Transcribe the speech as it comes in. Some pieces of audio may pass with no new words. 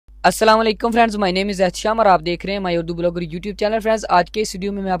अस्सलाम वालेकुम friends, my name is Ehtisham और आप देख रहे हैं my Urdu blogger YouTube channel. Friends, आज के इस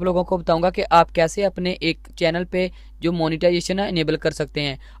वीडियो में मैं आप लोगों को बताऊंगा कि आप कैसे अपने एक चैनल पे जो मोनेटाइजेशन है इनेबल कर सकते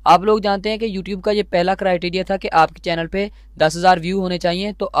हैं। आप लोग जानते हैं कि यूट्यूब का ये पहला क्राइटेरिया था कि आपके चैनल पे 10,000 व्यू होने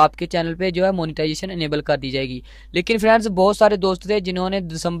चाहिए तो आपके चैनल पे जो है मोनेटाइजेशन इनेबल कर दी जाएगी। लेकिन फ्रेंड्स, बहुत सारे दोस्त थे जिन्होंने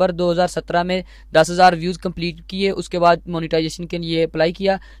दिसंबर 2017 में 10,000 व्यूज़ कंप्लीट किए, उसके बाद मोनेटाइजेशन के लिए अप्लाई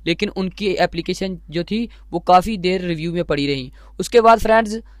किया, लेकिन उनकी एप्लीकेशन जो थी वो काफ़ी देर रिव्यू में पड़ी रही। उसके बाद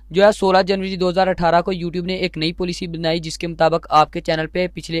फ्रेंड्स जो है 16 जनवरी 2018 को यूट्यूब ने एक नई पॉलिसी बनाई जिसके मुताबिक आपके चैनल पे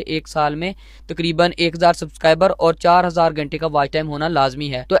पिछले एक साल में तकरीबन 1000 सब्सक्राइबर और 4000 घंटे का वॉच टाइम होना लाजमी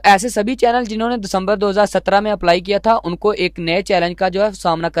है। तो ऐसे सभी चैनल जिन्होंने दिसंबर 2017 में अप्लाई किया था उनको एक नए चैलेंज का जो है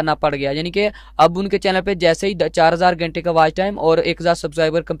सामना करना पड़ गया, यानी कि अब उनके चैनल पे जैसे ही 4000 घंटे का वॉच टाइम और 1000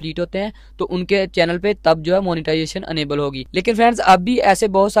 सब्सक्राइबर कंप्लीट होते हैं तो उनके चैनल पे तब जो है मोनेटाइजेशन अनेबल होगी। लेकिन फ्रेंड्स, अब भी ऐसे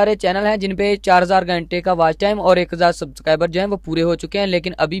बहुत सारे चैनल हैं जिन पे 4000 घंटे का वॉच टाइम और 1000 सब्सक्राइबर जो है वो पूरे हो चुके हैं,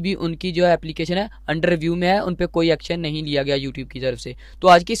 लेकिन अभी भी उनकी जो एप्लीकेशन है अंडर रिव्यू में है, उन पे कोई एक्शन नहीं लिया गया यूट्यूब की तरफ से। तो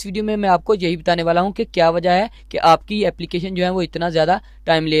आज की इस वीडियो में मैं आपको यही बताने वाला हूं कि क्या वजह है कि आपकी एप्लीकेशन जो है वो इतना ज्यादा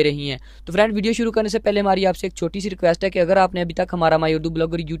टाइम ले रही है। तो फ्रेंड, वीडियो शुरू करने से पहले हमारी आपसे एक छोटी सी रिक्वेस्ट है कि अगर आपने अभी तक हमारा my Urdu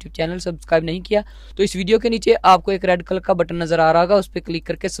blogger YouTube channel subscribe नहीं किया तो इस वीडियो के नीचे आपको एक रेड कलर का बटन नजर आ रहा होगा, उस पर क्लिक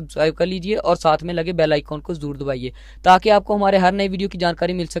करके सब्सक्राइब कर लीजिए और साथ में लगे बेल आइकॉन को जरूर दबाइए ताकि आपको हमारे हर नई वीडियो की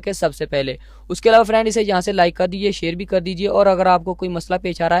जानकारी मिल सके सबसे पहले। उसके अलावा फ्रेंड, इसे यहाँ से लाइक कर दीजिए, शेयर भी कर दीजिए और अगर आपको कोई मसला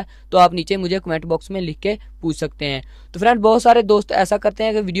पेश आ रहा है तो आप नीचे मुझे कमेंट बॉक्स में लिख के पूछ सकते हैं। तो फ्रेंड, बहुत सारे दोस्त ऐसा करते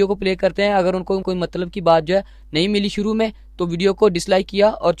हैं कि वीडियो को प्ले करते हैं, अगर उनको कोई मतलब की बात जो है नहीं मिली शुरू में तो वीडियो को डिसलाइक किया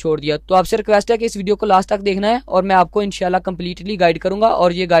और छोड़ दिया। तो आपसे रिक्वेस्ट है कि इस वीडियो को लास्ट तक देखना है और मैं आपको इंशाल्लाह कंप्लीटली गाइड करूंगा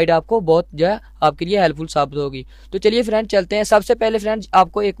और ये गाइड आपको बहुत जो है आपके लिए हेल्पफुल साबित होगी। तो चलिए फ्रेंड, चलते हैं। सबसे पहले फ्रेंड,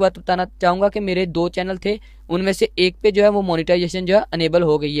 आपको एक बात बताना चाहूंगा कि मेरे 2 चैनल थे, उनमें से एक पे जो है वो मोनेटाइजेशन जो है अनेबल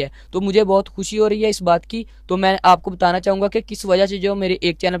हो गई है, तो मुझे बहुत खुशी हो रही है इस बात की। तो मैं आपको बताना चाहूंगा कि किस वजह से जो मेरे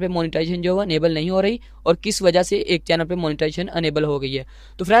एक चैनल पे मोनेटाइजेशन जो है अनेबल नहीं हो रही और किस वजह से एक चैनल पे मोनेटाइजेशन अनेबल हो गई है।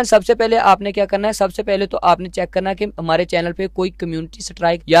 तो फ्रेंड, सबसे पहले आपने क्या करना है, सबसे पहले तो आपने चेक करना है कि हमारे चैनल पे कोई कम्युनिटी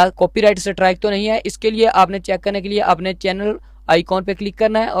स्ट्राइक या कॉपीराइट स्ट्राइक तो नहीं है। इसके लिए आपने चेक करने के लिए अपने चैनल आइकॉन पे क्लिक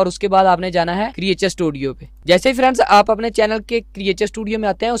करना है और उसके बाद आपने जाना है क्रिएटर स्टूडियो पे। जैसे ही फ्रेंड्स आप अपने चैनल के क्रिएटर स्टूडियो में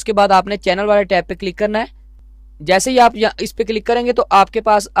आते हैं उसके बाद आपने चैनल वाले टैब पे क्लिक करना है। जैसे ही आप इस पे क्लिक करेंगे तो आपके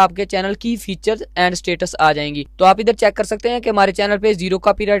पास आपके चैनल की फीचर्स एंड स्टेटस आ जाएंगी। तो आप इधर चेक कर सकते हैं कि हमारे चैनल पे 0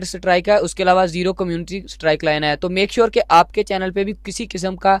 कॉपीराइट स्ट्राइक है, उसके अलावा 0 कम्युनिटी स्ट्राइक लाइन है। तो मेक श्योर कि आपके चैनल पे भी किसी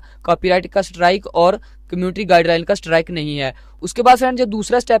किस्म का कॉपीराइट का स्ट्राइक और कम्युनिटी गाइडलाइन का स्ट्राइक नहीं है। उसके बाद फ्रेंड, जो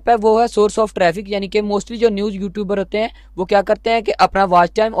दूसरा स्टेप है वो है सोर्स ऑफ ट्रैफिक, यानी कि मोस्टली जो न्यूज़ यूट्यूबर होते हैं वो क्या करते हैं कि अपना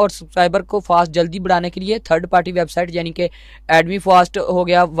वॉच टाइम और सब्सक्राइबर को फास्ट जल्दी बढ़ाने के लिए थर्ड पार्टी वेबसाइट यानी कि एडमी फास्ट हो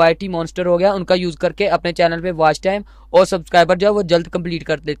गया, वाईटी मॉन्स्टर हो गया, उनका यूज करके अपने चैनल पे वॉच टाइम और सब्सक्राइबर जो है वो जल्द कंप्लीट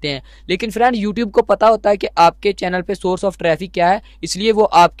कर देते हैं। लेकिन फ्रेंड, यूट्यूब को पता होता है कि आपके चैनल पे सोर्स ऑफ ट्रैफिक क्या है, इसलिए वो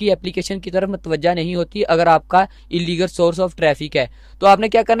आपकी एप्लीकेशन की तरफ मुतवज्जा नहीं होती अगर आपका इलीगल सोर्स ऑफ ट्रैफिक है। तो आपने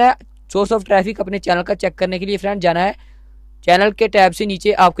क्या करना है, सोर्स ऑफ ट्रैफिक अपने चैनल का चेक करने के लिए फ्रेंड जाना है चैनल के टैब से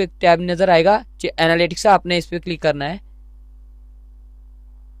नीचे आपको एक टैब नजर आएगा एनालिटिक्स, आपने इस पे क्लिक करना है।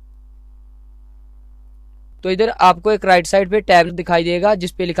 तो इधर आपको एक राइट साइड पे टैब दिखाई देगा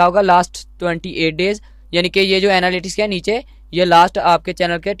जिस पे लिखा होगा लास्ट 28 डेज, यानी कि ये जो एनालिटिक्स है नीचे ये लास्ट आपके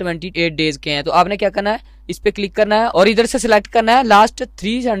चैनल के 28 डेज के हैं। तो आपने क्या करना है, इस पे क्लिक करना है और इधर से सिलेक्ट करना है लास्ट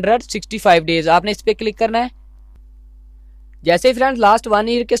 365 डेज, आपने इस पे क्लिक करना है। जैसे ही फ्रेंड्स लास्ट 1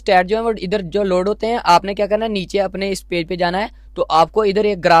 ईयर के स्टैट जो है वो इधर जो लोड होते हैं, आपने क्या करना है, नीचे अपने इस पेज पे जाना है तो आपको इधर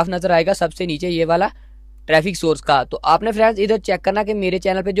एक ग्राफ नजर आएगा सबसे नीचे ये वाला ट्रैफिक सोर्स का। तो आपने फ्रेंड्स इधर चेक करना कि मेरे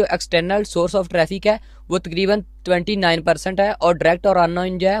चैनल पे जो एक्सटर्नल सोर्स ऑफ ट्रैफिक है वो तकरीबन 29% है और डायरेक्ट और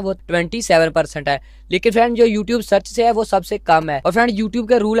अननोन जो है वो 27% है। लेकिन फ्रेंड, जो यूट्यूब सर्च से है वो सबसे कम है। और फ्रेंड, यूट्यूब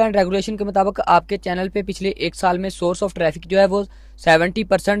के रूल एंड रेगुलेशन के मुताबिक आपके चैनल पे पिछले एक साल में सोर्स ऑफ ट्रैफिक जो है वो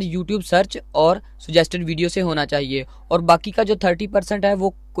 70% यूट्यूब सर्च और सजेस्टेड वीडियो से होना चाहिए और बाकी का जो 30% है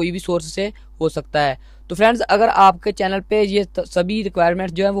वो कोई भी सोर्स से हो सकता है। तो फ्रेंड्स, अगर आपके चैनल पे ये सभी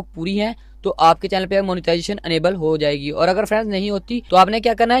रिक्वायरमेंट्स जो है वो पूरी हैं तो आपके चैनल पे मोनेटाइजेशन अनेबल हो जाएगी। और अगर फ्रेंड्स नहीं होती तो आपने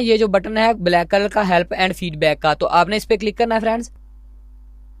क्या करना है, ये जो बटन है ब्लैक कलर का हेल्प एंड फीडबैक का, तो आपने इस पे क्लिक करना है फ्रेंड्स।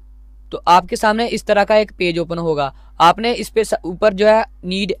 तो आपके सामने इस तरह का एक पेज ओपन होगा, आपने इस पे ऊपर जो है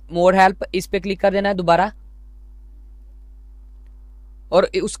नीड मोर हेल्प इस पे क्लिक कर देना है दोबारा और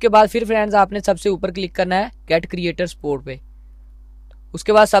उसके बाद फिर फ्रेंड्स आपने सबसे ऊपर क्लिक करना है गेट क्रिएटर सपोर्ट पे।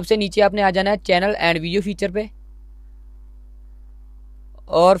 उसके बाद सबसे नीचे आपने आ जाना है चैनल एंड वीडियो फीचर पे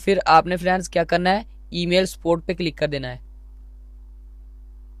और फिर आपने फ्रेंड्स क्या करना है, ईमेल सपोर्ट पे क्लिक कर देना है।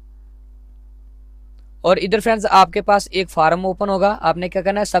 और इधर फ्रेंड्स आपके पास एक फॉर्म ओपन होगा, आपने क्या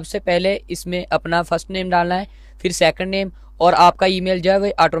करना है, सबसे पहले इसमें अपना फर्स्ट नेम डालना है, फिर सेकंड नेम और आपका ईमेल जो है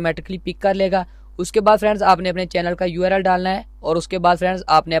वो ऑटोमेटिकली पिक कर लेगा। उसके बाद फ्रेंड्स आपने अपने चैनल का URL डालना है और उसके बाद फ्रेंड्स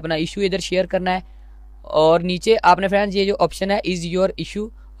आपने अपना इशू इधर शेयर करना है और नीचे आपने फ्रेंड्स ये जो ऑप्शन है is your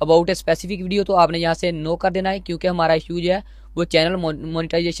issue about a specific video, तो आपने यहाँ से नो कर देना है क्योंकि हमारा इशू जो है वो चैनल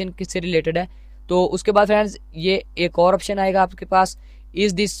मोनेटाइजेशन से रिलेटेड है। तो उसके बाद फ्रेंड्स ये एक और ऑप्शन आएगा आपके पास,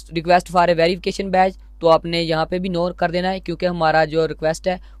 is this request for a verification badge, तो आपने यहाँ पे भी नो कर देना है क्योंकि हमारा जो रिक्वेस्ट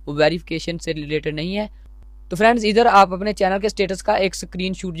है वो वेरिफिकेशन से रिलेटेड नहीं है। तो फ्रेंड्स इधर आप अपने चैनल के स्टेटस का एक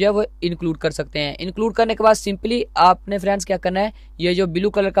स्क्रीनशॉट जो है वो इंक्लूड कर सकते हैं। इंक्लूड करने के बाद सिंपली आपने फ्रेंड्स क्या करना है, ये जो ब्लू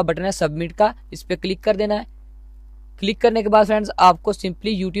कलर का बटन है सबमिट का, इस पर क्लिक कर देना है। क्लिक करने के बाद फ्रेंड्स आपको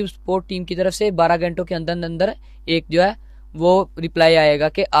सिंपली यूट्यूब सपोर्ट टीम की तरफ से 12 घंटों के अंदर अंदर एक जो है वो रिप्लाई आएगा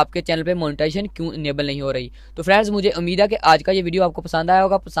कि आपके चैनल पे मोनेटाइजेशन क्यों इनेबल नहीं हो रही। तो फ्रेंड्स मुझे उम्मीद है कि आज का ये वीडियो आपको पसंद आया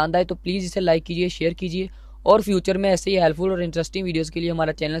होगा। पसंद आए तो प्लीज़ इसे लाइक कीजिए, शेयर कीजिए और फ्यूचर में ऐसे ही हेल्पफुल और इंटरेस्टिंग वीडियोस के लिए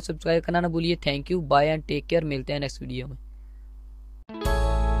हमारा चैनल सब्सक्राइब करना ना भूलिए। Thank you, bye and take care. मिलते हैं नेक्स्ट वीडियो में।